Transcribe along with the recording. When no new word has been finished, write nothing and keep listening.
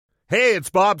Hey, it's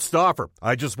Bob Stauffer.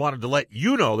 I just wanted to let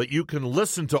you know that you can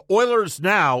listen to Oilers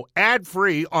Now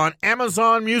ad-free on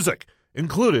Amazon Music,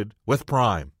 included with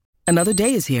Prime. Another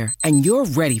day is here, and you're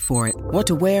ready for it. What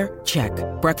to wear? Check.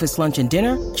 Breakfast, lunch, and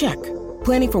dinner? Check.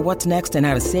 Planning for what's next and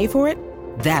how to save for it?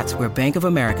 That's where Bank of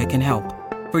America can help.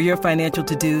 For your financial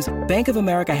to-dos, Bank of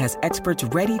America has experts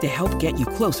ready to help get you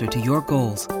closer to your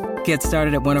goals. Get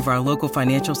started at one of our local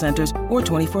financial centers or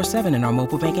 24/7 in our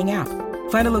mobile banking app.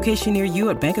 Find a location near you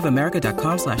at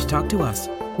bankofamerica.com/talktous.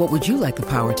 What would you like the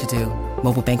power to do?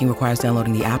 Mobile banking requires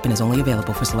downloading the app and is only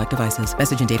available for select devices.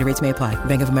 Message and data rates may apply.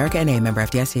 Bank of America N.A., member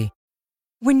FDIC.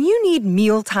 When you need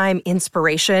mealtime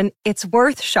inspiration, it's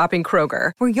worth shopping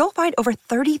Kroger, where you'll find over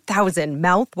 30,000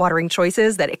 mouth-watering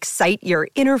choices that excite your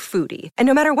inner foodie. And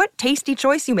no matter what tasty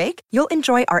choice you make, you'll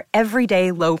enjoy our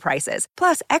everyday low prices,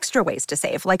 plus extra ways to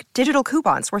save, like digital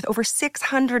coupons worth over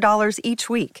 $600 each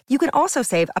week. You can also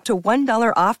save up to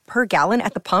 $1 off per gallon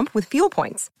at the pump with fuel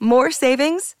points. More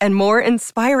savings and more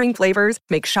inspiring flavors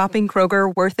make shopping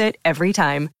Kroger worth it every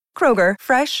time. Kroger,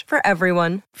 fresh for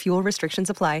everyone. Fuel restrictions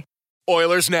apply.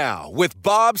 Oilers Now with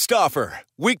Bob Stauffer.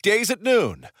 Weekdays at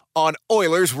noon on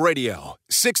Oilers Radio,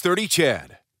 630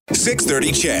 CHED.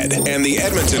 630 CHED and the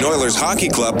Edmonton Oilers Hockey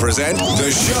Club present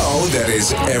the show that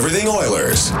is everything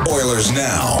Oilers. Oilers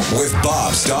Now with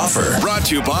Bob Stauffer. Brought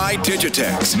to you by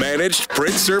Digitex. Managed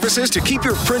print services to keep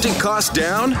your printing costs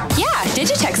down? Yeah,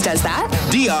 Digitex does that.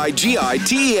 digitex.ca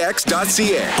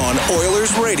on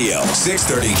Oilers Radio,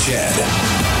 630 CHED.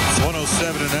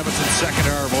 107 in Edmonton, second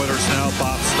hour of Oilers Now.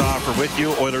 Bob Stauffer with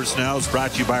you. Oilers Now is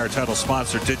brought to you by our title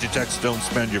sponsor, Digitex. Don't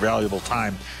spend your valuable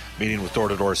time meeting with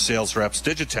door-to-door sales reps.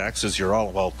 Digitex is your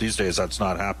well, these days that's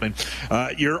not happening.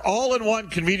 Your all-in-one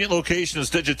convenient location is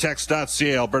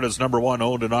digitex.ca, Alberta's number one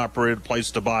owned and operated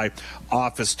place to buy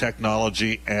office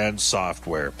technology and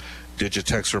software.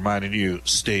 Digitex reminding you,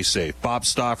 stay safe. Bob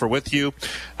Stauffer with you.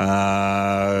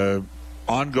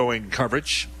 Ongoing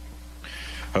coverage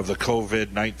of the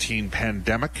COVID-19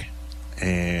 pandemic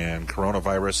and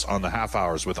coronavirus on the half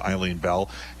hours with Eileen Bell,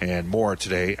 and more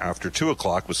today after 2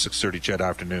 o'clock with 6:30 CHED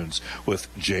Afternoons with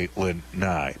Jaitlin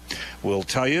Nye. We'll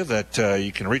tell you that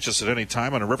you can reach us at any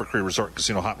time on a River Cree Resort and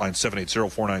Casino hotline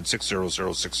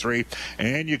 780-496-0063,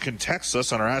 and you can text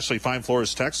us on our Ashley Fine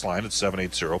Floors text line at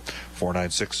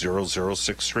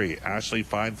 780-496-0063. Ashley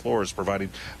Fine Floors, providing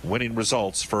winning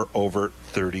results for over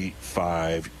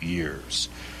 35 years.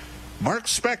 Mark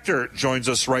Spector joins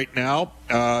us right now.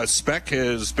 Spec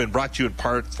has been brought to you in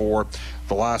part for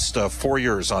the last 4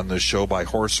 years on this show by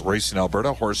Horse Racing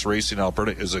Alberta. Horse Racing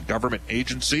Alberta is a government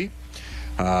agency.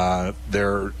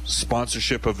 Their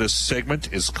sponsorship of this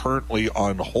segment is currently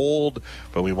on hold,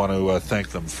 but we want to thank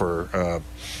them for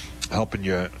helping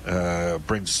you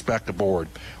bring Spec aboard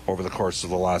over the course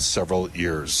of the last several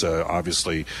years.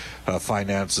 Obviously,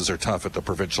 finances are tough at the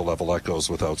provincial level. That goes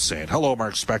without saying. Hello,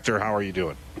 Mark Spector. How are you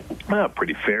doing?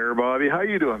 Pretty fair, Bobby. How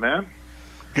you doing, man?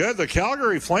 Good. The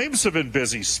Calgary Flames have been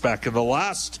busy, Spec. In the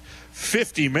last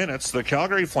 50 minutes, the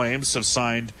Calgary Flames have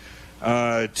signed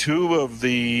two of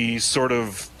the sort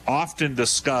of often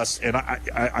discussed, and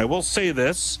I will say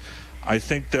this, I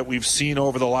think that we've seen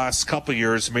over the last couple of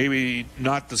years, maybe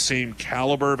not the same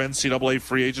caliber of NCAA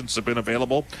free agents have been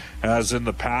available as in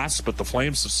the past, but the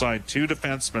Flames have signed two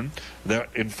defensemen that,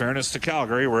 in fairness to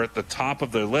Calgary, were at the top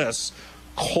of their list.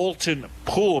 Colton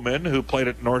Poolman, who played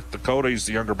at North Dakota, he's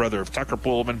the younger brother of Tucker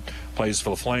Poolman, plays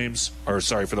for the Flames, for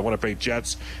the Winnipeg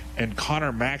Jets, and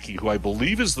Connor Mackey, who I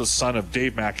believe is the son of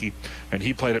Dave Mackey, and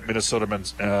he played at Minnesota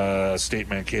State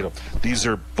Mankato. These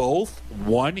are both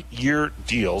one-year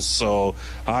deals, so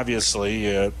obviously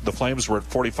the Flames were at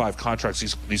 45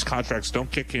 contracts. These contracts don't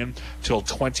kick in till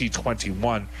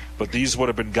 2021, but these would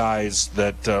have been guys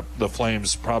that the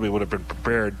Flames probably would have been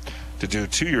prepared to do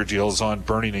 2-year deals on,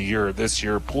 burning a year this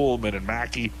year. Poolman and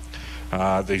Mackey,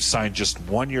 they signed just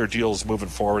 1-year deals moving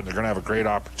forward. They're going to have a great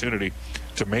opportunity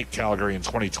to make Calgary in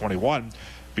 2021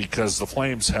 because the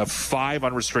Flames have 5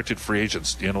 unrestricted free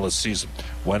agents at the end of the season,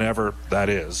 whenever that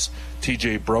is.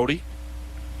 TJ Brodie,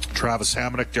 Travis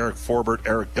Hamonic, Derek Forbert,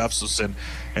 Eric Gustafson,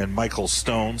 and Michael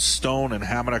Stone. Stone and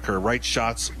Hamonic are right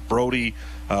shots. Brodie,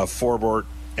 Forbert,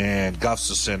 and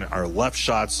Gustafson are left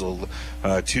shots. So,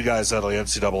 two guys out of the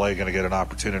NCAA are going to get an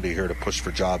opportunity here to push for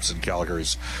jobs in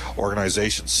Calgary's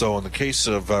organization. So in the case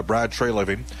of Brad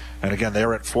Treliving, and again,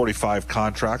 they're at 45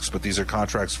 contracts, but these are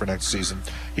contracts for next season.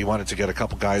 He wanted to get a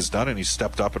couple guys done, and he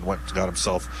stepped up and went and got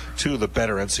himself two of the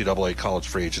better NCAA college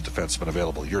free agent defensemen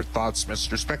available. Your thoughts,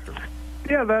 Mr. Spector?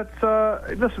 Yeah, that's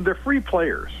listen, they're free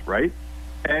players, right?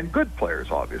 And good players,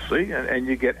 obviously, and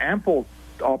you get ample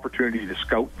opportunity to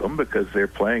scout them because they're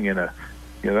playing in a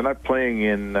they're not playing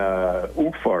in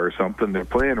UFA or something. They're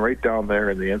playing right down there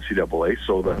in the NCAA.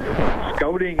 So the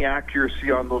scouting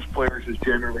accuracy on those players is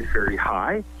generally very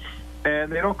high,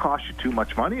 and they don't cost you too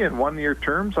much money. In one-year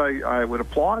terms, I would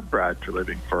applaud Brad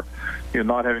Treliving for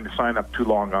not having to sign up too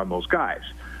long on those guys.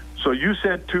 So you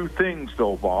said two things,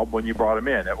 though, Bob, when you brought him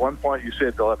in. At one point, you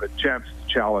said they'll have a chance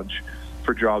to challenge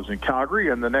for jobs in Calgary,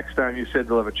 and the next time you said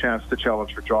they'll have a chance to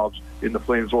challenge for jobs in the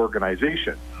Flames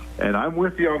organization. And I'm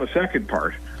with you on the second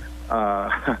part.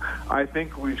 I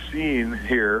think we've seen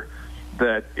here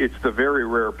that it's the very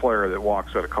rare player that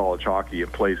walks out of college hockey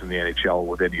and plays in the NHL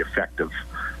with any effective,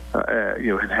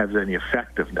 and has any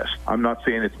effectiveness. I'm not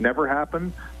saying it's never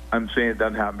happened. I'm saying it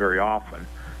doesn't happen very often.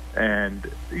 And,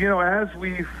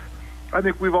 I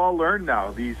think we've all learned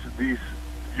now, these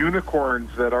unicorns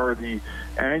that are the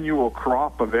annual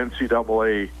crop of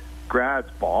NCAA grads,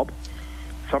 Bob,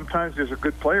 sometimes there's a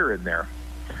good player in there.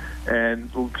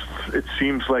 And it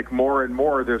seems like more and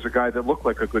more there's a guy that looked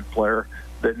like a good player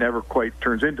that never quite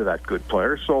turns into that good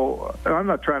player. So I'm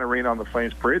not trying to rain on the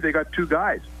Flames parade. They got two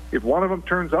guys. If one of them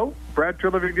turns out, Brad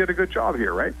Treliving did a good job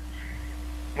here, right?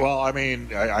 Well, I mean,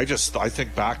 I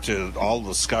think back to all the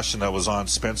discussion that was on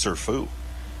Spencer Fu.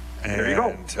 And, there you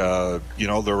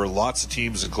go. There were lots of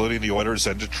teams, including the Oilers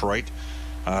and Detroit.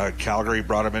 Calgary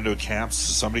brought him into camps.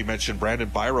 Somebody mentioned Brandon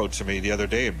Byro to me the other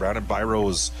day, and Brandon Byro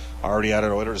was already at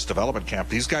an Oilers development camp.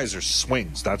 These guys are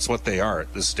swings. That's what they are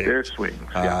at this stage. They're swings,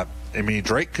 yeah.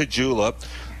 Drake Caggiula,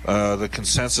 the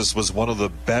consensus was one of the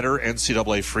better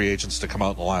NCAA free agents to come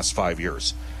out in the last 5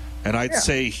 years. And I'd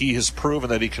say he has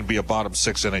proven that he can be a bottom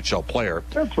six NHL player.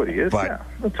 That's what he is,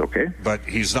 That's okay. But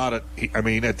he's not at the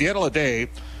end of the day,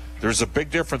 there's a big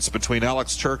difference between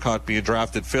Alex Turcotte being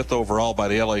drafted 5th overall by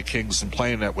the LA Kings and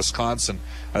playing at Wisconsin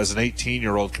as an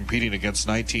 18-year-old competing against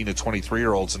 19 to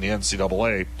 23-year-olds in the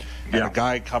NCAA, and a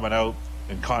guy coming out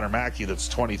in Connor Mackey that's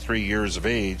 23 years of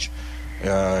age.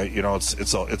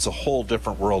 It's a whole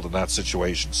different world in that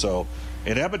situation. So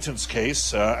in Edmonton's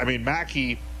case,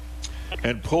 Mackey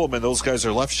and Pullman, those guys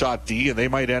are left shot D, and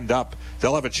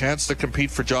they'll have a chance to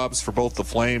compete for jobs for both the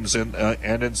Flames and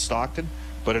in Stockton.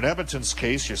 But in Edmonton's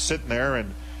case, you're sitting there,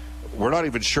 and we're not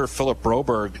even sure Philip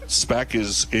Broberg spec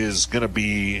is going to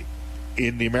be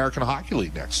in the American Hockey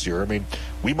League next year. I mean,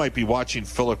 we might be watching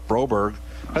Philip Broberg.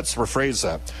 Let's rephrase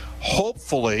that.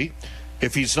 Hopefully,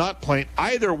 if he's not playing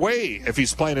either way, if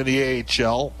he's playing in the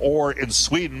AHL or in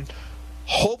Sweden,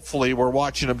 hopefully we're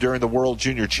watching him during the World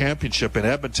Junior Championship in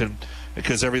Edmonton,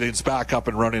 because everything's back up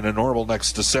and running and normal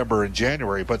next December and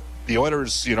January. But the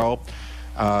Oilers, you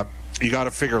got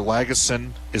to figure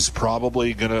Lagesson is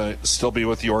probably going to still be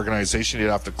with the organization. He'd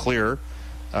have to clear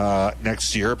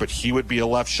next year, but he would be a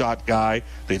left shot guy.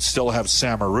 They'd still have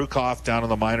Sam Arukov down in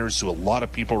the minors, who a lot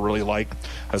of people really like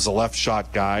as a left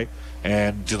shot guy.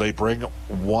 And do they bring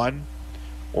one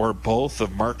or both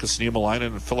of Marcus Niemelainen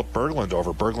and Philip Berglund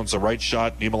over? Berglund's a right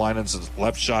shot, Niemelainen's a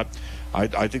left shot.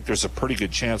 I think there's a pretty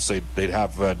good chance they'd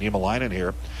have Niemelainen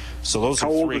here. So those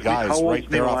are three guys right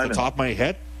there off the top of my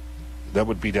head that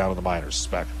would be down in the minors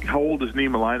spec. How old is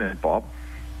Niemelainen, Bob?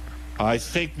 I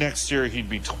think next year he'd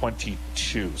be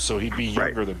 22, so he'd be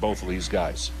younger than both of these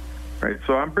guys. Right,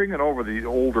 so I'm bringing over the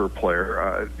older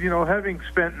player. Having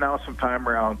spent now some time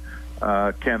around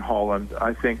Ken Holland,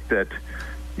 I think that,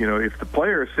 if the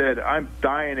player said, I'm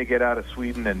dying to get out of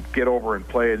Sweden and get over and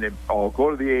play, and I'll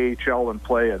go to the AHL and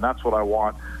play, and that's what I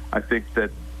want, I think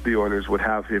that the Oilers would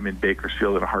have him in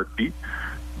Bakersfield in a heartbeat.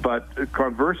 But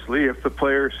conversely, if the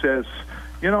player says,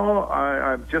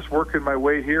 I'm just working my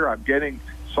way here, I'm getting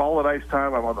solid ice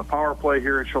time, I'm on the power play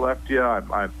here in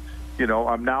Skellefteå,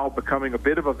 I'm now becoming a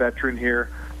bit of a veteran here,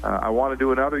 I want to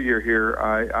do another year here,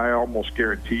 I almost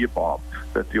guarantee you, Bob,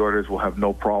 that the Oilers will have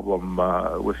no problem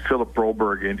with Philip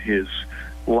Broberg in his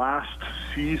last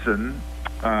season,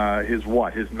 his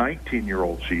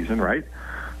 19-year-old season, right?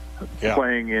 Yeah.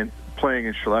 Playing in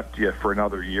Skellefteå for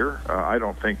another year. I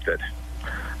don't think that,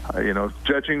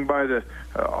 judging by the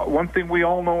one thing we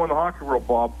all know in the hockey world,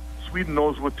 Bob, Sweden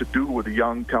knows what to do with a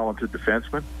young, talented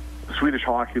defenseman. The Swedish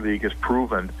Hockey League has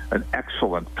proven an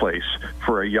excellent place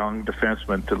for a young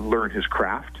defenseman to learn his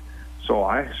craft. So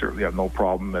I certainly have no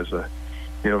problem as a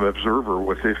observer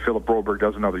with if Philip Broberg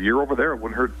does another year over there. It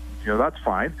wouldn't hurt. That's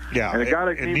fine. Yeah, and a guy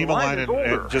like Niemelainen is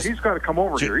older. He's got to come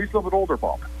over here. He's a little bit older,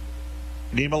 Bob.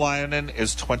 Niemelainen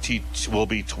is will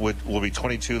be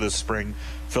 22 this spring.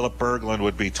 Philip Berglund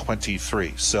would be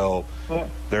 23. So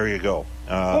there you go.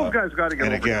 Those guys got to get.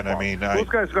 And over again, here, those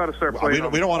guys got to start playing.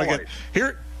 We don't want to get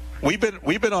here. We've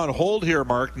been on hold here,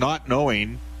 Mark, not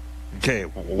knowing. Okay,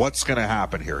 what's going to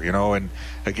happen here? And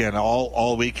again,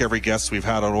 all week, every guest we've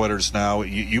had on Oilers Now,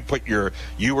 you were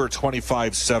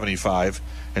 25-75.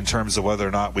 in terms of whether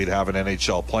or not we'd have an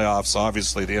NHL playoffs.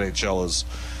 Obviously, the NHL is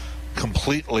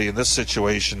completely in this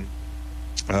situation,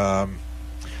 on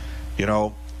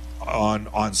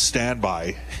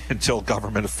standby until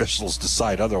government officials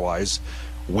decide otherwise.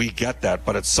 We get that,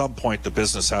 but at some point the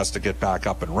business has to get back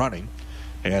up and running.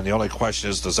 And the only question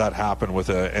is, does that happen with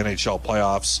a NHL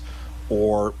playoffs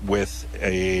or with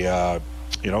a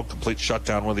complete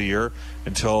shutdown with a year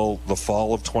until the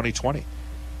fall of 2020?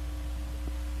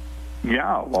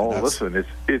 Yeah, well, listen,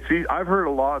 it's.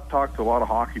 I've talked to a lot of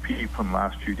hockey people in the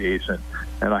last few days,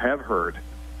 and I have heard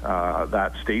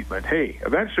that statement. Hey,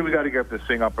 eventually we got to get this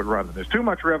thing up and running. There's too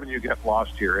much revenue getting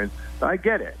lost here, and I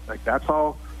get it. Like, that's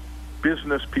how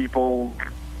business people,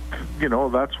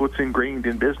 that's what's ingrained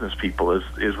in business people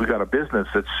is we got a business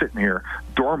that's sitting here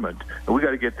dormant, and we got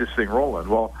to get this thing rolling.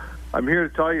 Well, I'm here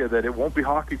to tell you that it won't be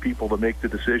hockey people to make the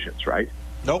decisions, right?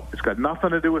 Nope. It's got nothing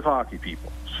to do with hockey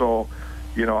people. So,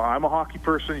 I'm a hockey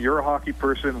person, you're a hockey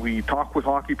person, we talk with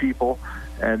hockey people,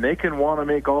 and they can want to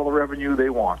make all the revenue they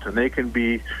want, and they can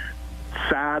be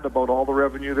sad about all the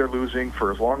revenue they're losing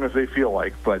for as long as they feel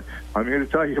like. But I'm here to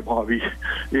tell you, Bobby,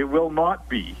 it will not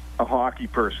be a hockey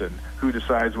person who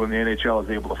decides when the NHL is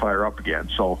able to fire up again.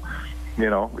 So,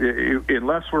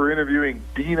 unless we're interviewing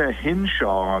Dina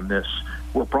Hinshaw on this,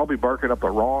 we're probably barking up the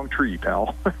wrong tree,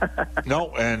 pal.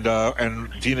 No, and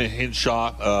Dina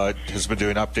Hinshaw has been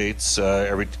doing updates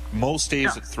most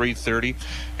days at 3:30,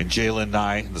 and Jalen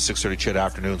Nye in the 6:30 CHED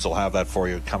afternoons will have that for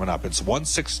you coming up. It's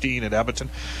 1:16 at Edmonton.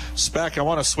 Spec, I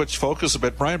want to switch focus a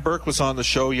bit. Brian Burke was on the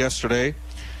show yesterday,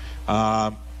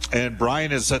 and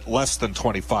Brian is at less than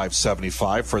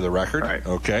 25.75 for the record. Right.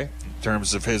 Okay, in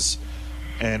terms of his.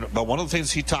 But one of the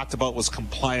things he talked about was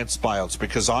compliance buyouts,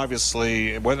 because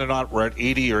obviously whether or not we're at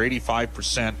 80 or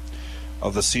 85%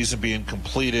 of the season being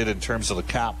completed in terms of the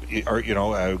cap, or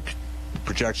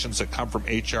projections that come from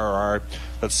HRR.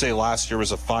 Let's say last year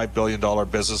was a $5 billion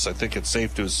business. I think it's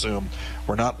safe to assume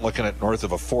we're not looking at north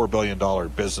of a $4 billion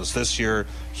business this year.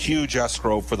 Huge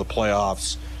escrow for the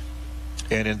playoffs.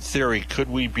 And in theory, could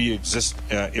we be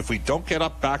if we don't get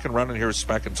up back and running here,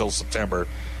 Spec, until September?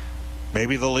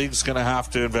 Maybe the league's going to have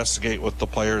to investigate with the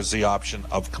players the option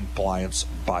of compliance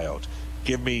buyout.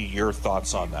 Give me your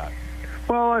thoughts on that.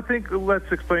 Well, I think let's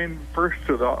explain first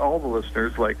to all the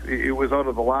listeners, like, it was out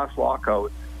of the last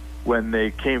lockout when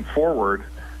they came forward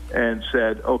and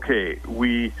said, okay,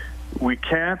 we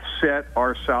can't set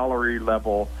our salary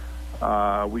level,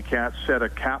 we can't set a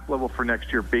cap level for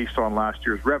next year based on last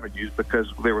year's revenues because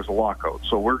there was a lockout.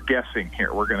 So we're guessing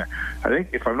here. We're going to, I think,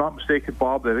 if I'm not mistaken,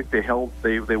 Bob, I think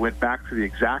they went back to the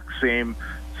exact same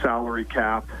salary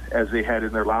cap as they had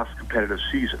in their last competitive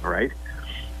season, right?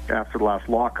 After the last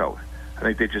lockout. I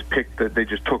think they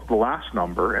just took the last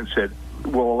number and said,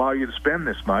 we'll allow you to spend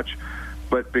this much.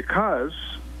 But because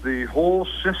the whole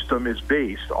system is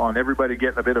based on everybody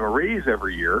getting a bit of a raise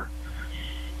every year,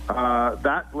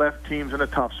 that left teams in a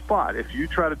tough spot. If you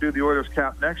try to do the Oilers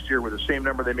cap next year with the same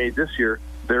number they made this year,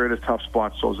 they're in a tough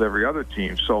spot, so is every other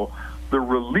team. So the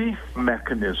relief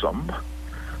mechanism,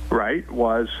 right,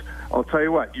 was, I'll tell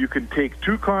you what, you can take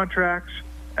two contracts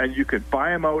and you can buy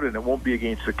them out and it won't be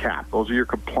against the cap. Those are your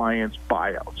compliance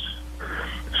buyouts.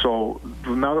 So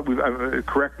now that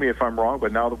correct me if I'm wrong,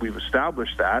 but now that we've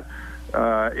established that,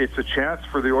 it's a chance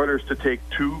for the Oilers to take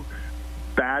two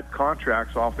bad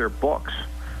contracts off their books,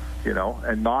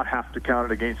 and not have to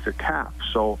count it against their cap.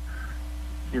 So,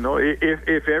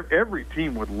 if every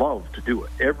team would love to do it,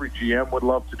 every GM would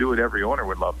love to do it, every owner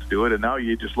would love to do it, and now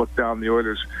you just look down the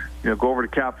Oilers, go over to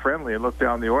Cap Friendly and look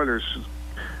down the Oilers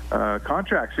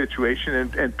contract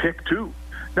situation and pick two.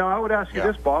 Now, I would ask you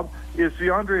this, Bob: is the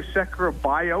Andrej Sekera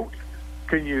buyout?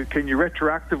 Can you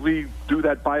retroactively do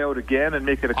that buyout again and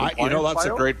make it a compliance buyout? That's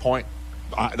a great point.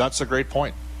 That's a great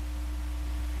point.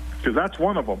 Because that's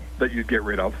one of them that you'd get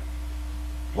rid of.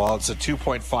 Well, it's a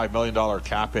 $2.5 million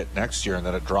cap hit next year, and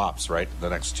then it drops, right, the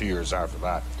next 2 years after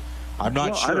that. I'm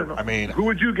not sure. I don't know. I mean, who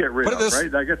would you get rid of,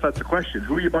 right? I guess that's the question.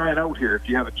 Who are you buying out here? If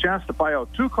you have a chance to buy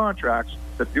out two contracts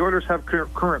that the Oilers have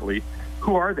currently,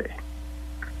 who are they?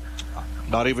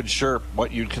 Not even sure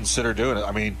what you'd consider doing it.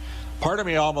 I mean, part of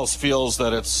me almost feels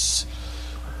that it's,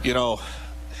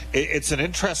 it's an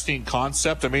interesting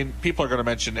concept. I mean, people are going to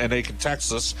mention, and they can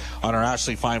text us on our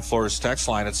Ashley Fine Floors text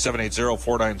line at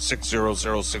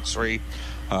 780-496-0063.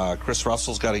 Chris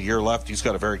Russell's got a year left. He's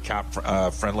got a very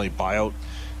cap-friendly buyout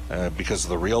because of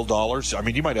the real dollars. I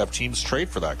mean, you might have teams trade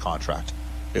for that contract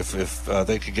if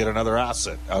they could get another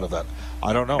asset out of that.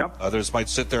 I don't know. Yep. Others might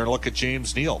sit there and look at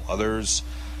James Neal. Others,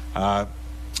 and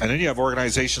then you have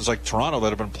organizations like Toronto that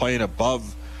have been playing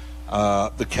above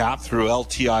the cap through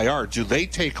LTIR. Do they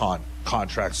take on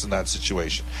contracts in that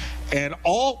situation? And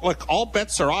all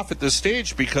bets are off at this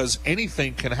stage because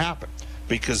anything can happen,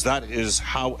 because that is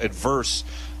how adverse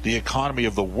the economy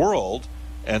of the world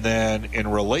and then in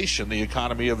relation the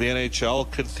economy of the NHL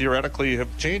could theoretically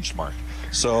have changed, Mark.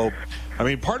 So, I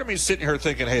mean, part of me is sitting here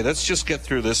thinking, hey, let's just get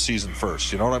through this season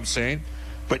first. You know what I'm saying?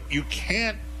 But you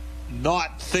can't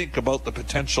not think about the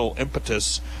potential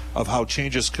impetus of how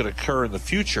changes could occur in the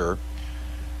future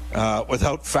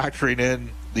without factoring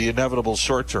in the inevitable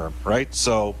short term, right?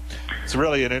 So it's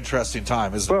really an interesting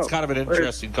time. It's kind of an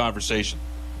interesting conversation.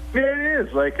 Yeah, it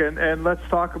is. And let's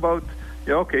talk about,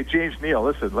 okay, James Neal.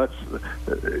 Listen, let's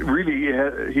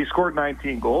really, he scored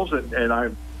 19 goals, and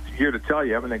I'm here to tell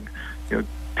you,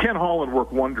 Ken Holland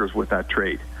worked wonders with that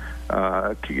trade.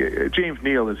 James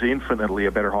Neal is infinitely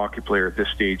a better hockey player at this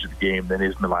stage of the game than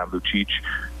is Milan Lucic.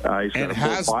 And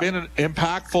has been an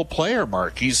impactful player,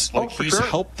 Mark. He's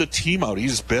helped the team out.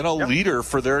 He's been a leader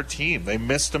for their team. They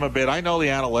missed him a bit. I know the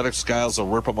analytics guys will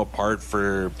rip him apart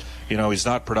for, he's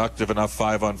not productive enough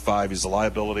 5-on-5. He's a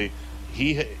liability.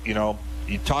 You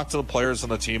talk to the players on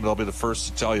the team, they'll be the first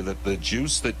to tell you that the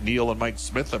juice that Neal and Mike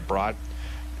Smith have brought,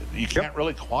 you can't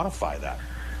really quantify that.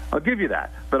 I'll give you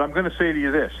that, but I'm going to say to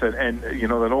you this, and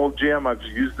an old GM, I've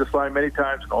used this line many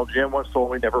times, an old GM once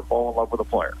told me, never fall in love with a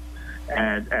player.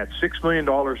 And at $6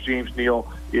 million, James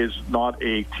Neal is not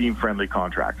a team-friendly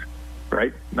contract,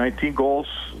 right? 19 goals,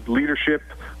 leadership,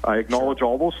 I acknowledge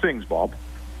all those things, Bob,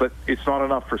 but it's not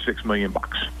enough for $6 million.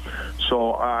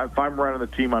 So if I'm running the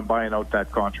team, I'm buying out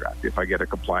that contract. If I get a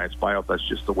compliance buyout, that's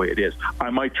just the way it is.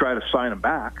 I might try to sign him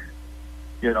back.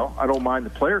 I don't mind the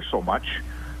player so much.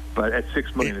 But at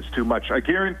 $6 million, it's too much. I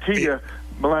guarantee you,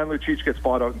 Milan Lucic gets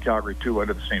bought out in Calgary too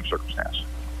under the same circumstance.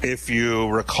 If you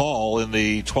recall, in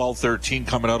the 12-13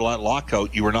 coming out of that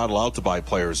lockout, you were not allowed to buy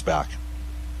players back.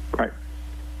 Right.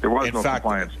 There was no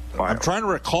compliance buyout. I'm trying to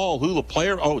recall who the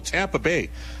player. Oh, Tampa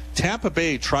Bay. Tampa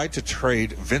Bay tried to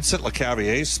trade Vincent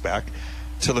Lecavalier back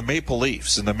to the Maple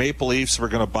Leafs, and the Maple Leafs were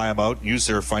going to buy him out and use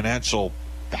their financial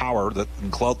power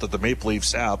and clout that the Maple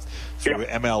Leafs have through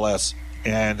MLS.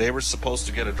 And they were supposed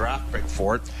to get a draft pick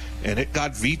for it, and it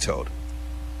got vetoed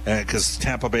because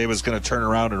Tampa Bay was going to turn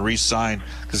around and re-sign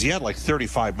because he had like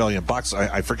 $35 million.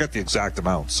 I forget the exact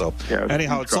amount. So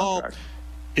anyhow, it's all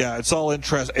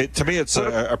interesting. To me, it's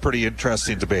a pretty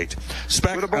interesting debate.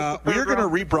 Spec, we're going to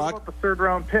rebroadcast. What about the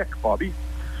third-round pick, Bobby?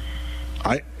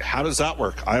 How does that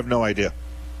work? I have no idea.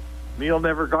 Neal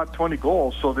never got 20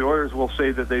 goals, so the Oilers will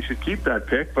say that they should keep that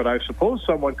pick, but I suppose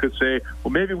someone could say,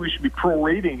 well, maybe we should be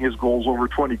prorating his goals over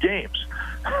 20 games,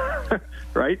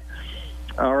 right?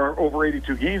 Or over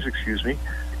 82 games, excuse me.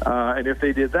 And if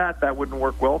they did that, that wouldn't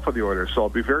work well for the Oilers, so I'll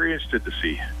be very interested to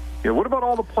see. What about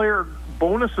all the player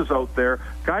bonuses out there,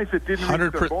 guys that didn't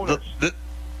reach their bonus?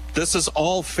 This is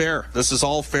all fair. This is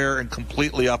all fair and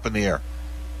completely up in the air.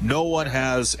 No one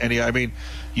has any. I know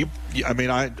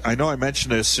I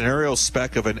mentioned a scenario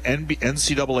spec of an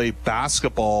NCAA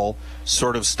basketball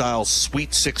sort of style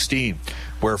Sweet 16,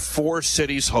 where 4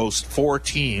 cities host 4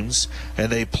 teams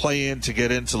and they play in to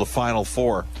get into the Final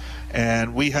Four.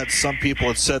 And we had some people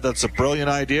that said that's a brilliant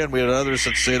idea, and we had others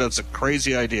that say that's a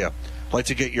crazy idea. I'd like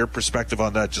to get your perspective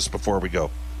on that just before we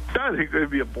go. I think it'd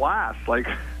be a blast.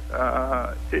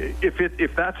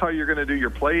 If that's how you're going to do your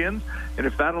play-ins, and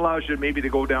if that allows you maybe to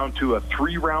go down to a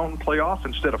 3-round playoff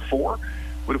instead of 4,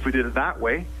 what if we did it that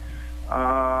way?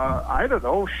 I don't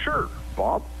know. Sure,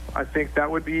 Bob. I think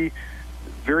that would be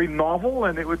very novel,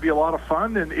 and it would be a lot of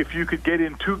fun. And if you could get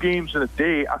in 2 games in a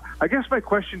day, I guess my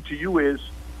question to you is,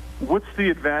 what's the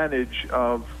advantage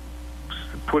of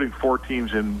putting 4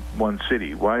 teams in one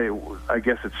city? Why? I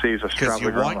guess it saves us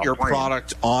traveling around.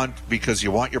 Because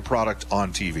you want your product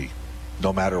on TV,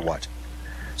 no matter what.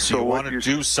 So you want to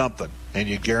do something, and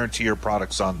you guarantee your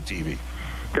product's on TV.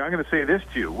 Okay, I'm going to say this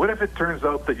to you. What if it turns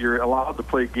out that you're allowed to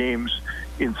play games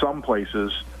in some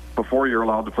places before you're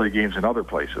allowed to play games in other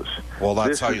places? Well,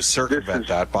 that's how you circumvent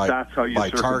that by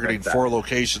targeting 4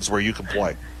 locations where you can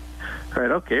play.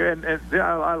 Right. Okay. And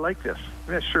yeah, I like this.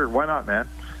 Yeah, sure. Why not, man?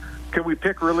 Can we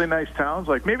pick really nice towns?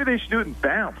 Like maybe they should do it in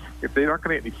Banff if they aren't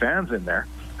going to get any fans in there.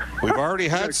 We've already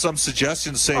had some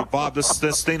suggestions say, Bob,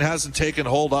 this thing hasn't taken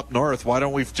hold up north. Why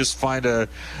don't we just find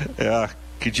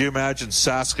could you imagine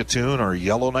Saskatoon or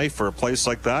Yellowknife or a place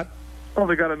like that? Well,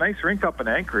 they got a nice rink up in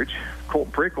Anchorage.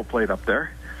 Colton Parayko played up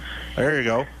there. There you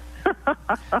go.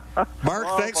 Mark,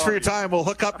 thanks for your time. We'll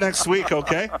hook up next week,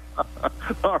 okay?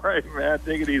 All right, man.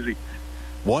 Take it easy.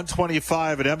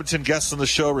 125 at Edmonton. Guests on the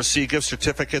show receive gift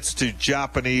certificates to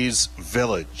Japanese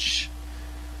Village.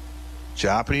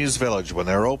 Japanese Village, when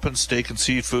they're open, steak and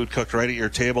seafood cooked right at your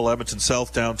table. Edmonton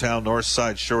South, downtown, north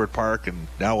side, Sherwood Park, and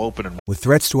now open. With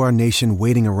threats to our nation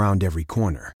waiting around every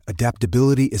corner,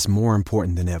 adaptability is more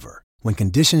important than ever. When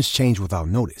conditions change without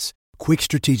notice, quick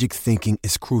strategic thinking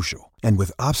is crucial. And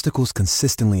with obstacles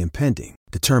consistently impending,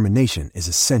 determination is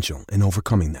essential in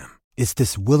overcoming them. It's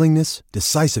this willingness,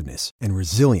 decisiveness, and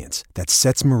resilience that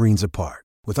sets Marines apart.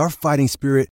 With our fighting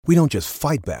spirit, we don't just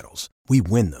fight battles, we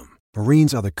win them.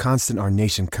 Marines are the constant our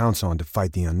nation counts on to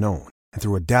fight the unknown. And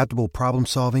through adaptable problem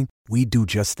solving, we do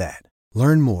just that.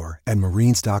 Learn more at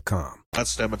marines.com.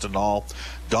 That's Edmonton All.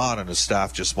 Don and his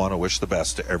staff just want to wish the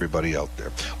best to everybody out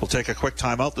there. We'll take a quick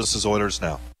time out. This is Oilers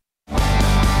Now.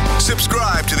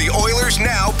 Subscribe to the Oilers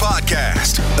Now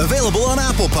podcast. Available on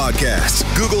Apple Podcasts,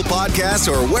 Google Podcasts,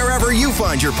 or wherever you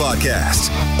find your podcasts.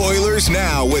 Oilers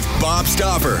Now with Bob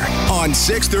Stauffer on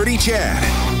 630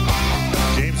 CHED.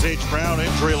 James H. Brown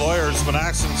Injury Lawyers. When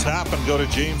accidents happen, go to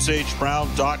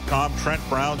jameshbrown.com. Trent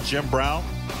Brown, Jim Brown,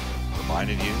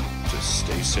 reminding you to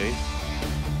stay safe.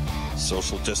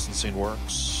 Social distancing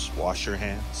works. Wash your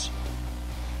hands.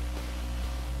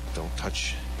 Don't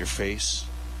touch your face.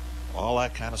 All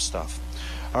that kind of stuff.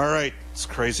 All right, it's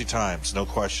crazy times, no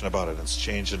question about it. It's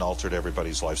changed and altered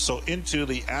everybody's life. So into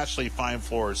the Ashley Fine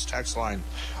Floors text line.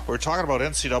 We're talking about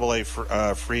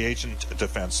NCAA free agent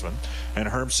defensemen. And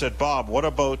Herm said, Bob, what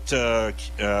about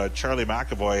Charlie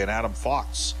McAvoy and Adam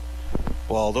Fox?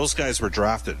 Well, those guys were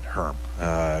drafted, Herm.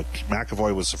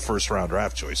 McAvoy was a first-round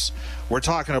draft choice. We're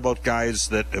talking about guys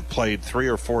that have played 3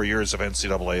 or 4 years of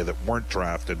NCAA that weren't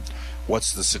drafted.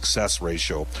 What's the success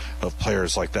ratio of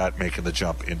players like that making the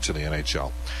jump into the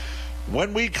NHL?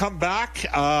 When we come back,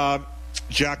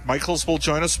 Jack Michaels will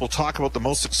join us. We'll talk about the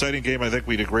most exciting game I think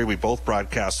we'd agree we both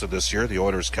broadcasted this year, the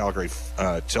Oilers-Calgary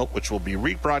Tilt, which will be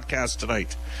rebroadcast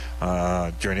tonight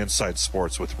during Inside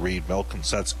Sports with Reed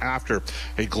Milkins. That's after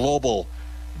a global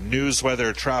news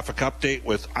weather traffic update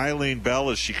with Eileen Bell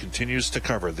as she continues to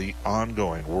cover the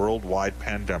ongoing worldwide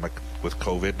pandemic with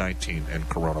COVID-19 and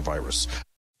coronavirus.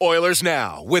 Oilers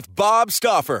Now with Bob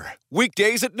Stauffer.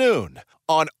 Weekdays at noon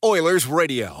on Oilers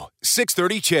Radio,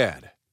 630 CHED.